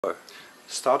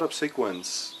Startup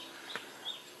sequence.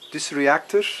 This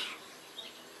reactor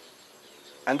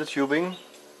and the tubing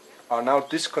are now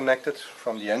disconnected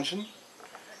from the engine,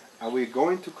 and we're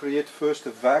going to create first a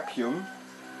vacuum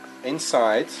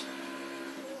inside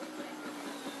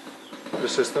the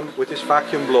system with this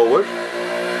vacuum blower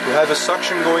to have a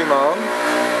suction going on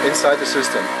inside the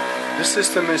system. This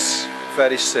system is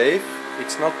very safe,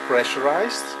 it's not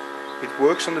pressurized, it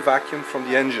works on the vacuum from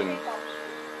the engine.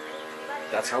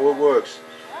 That's how it works.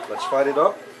 Let's fire it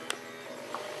up.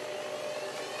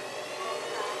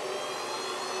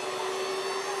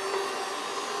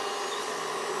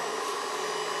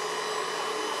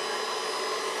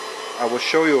 I will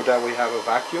show you that we have a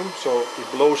vacuum, so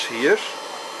it blows here.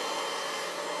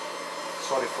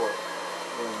 Sorry for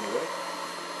going away.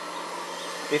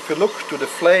 If you look to the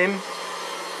flame,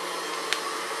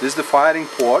 this is the firing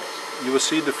port. You will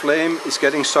see the flame is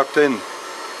getting sucked in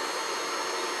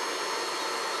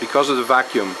because of the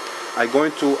vacuum. I'm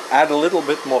going to add a little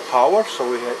bit more power so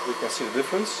we can see the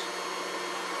difference.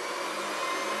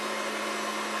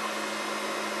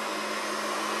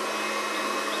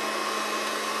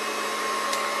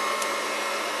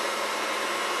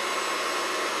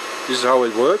 This is how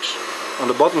it works on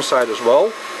the bottom side as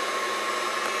well.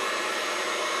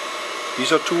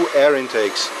 These are two air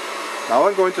intakes. Now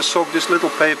I'm going to soak this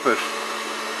little paper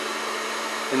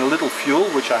in a little fuel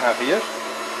which I have here.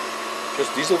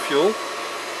 Just diesel fuel.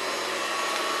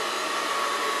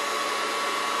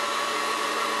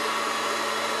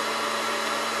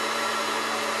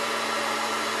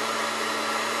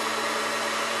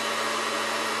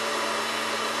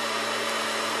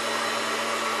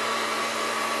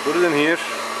 Put it in here.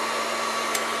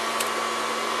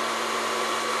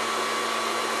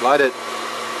 Light it.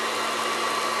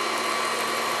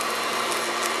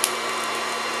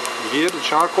 You hear the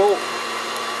charcoal?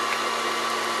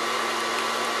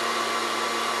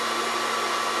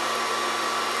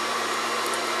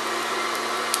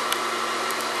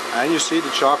 And you see the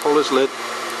charcoal is lit.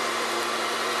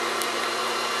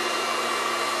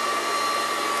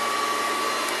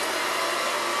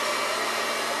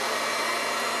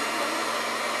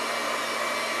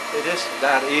 It is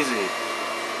that easy.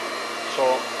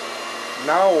 So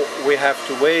now we have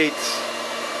to wait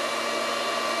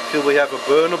till we have a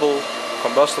burnable,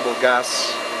 combustible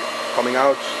gas coming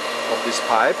out of this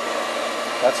pipe.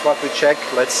 That's what we check,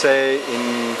 let's say,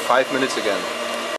 in 5 minutes again.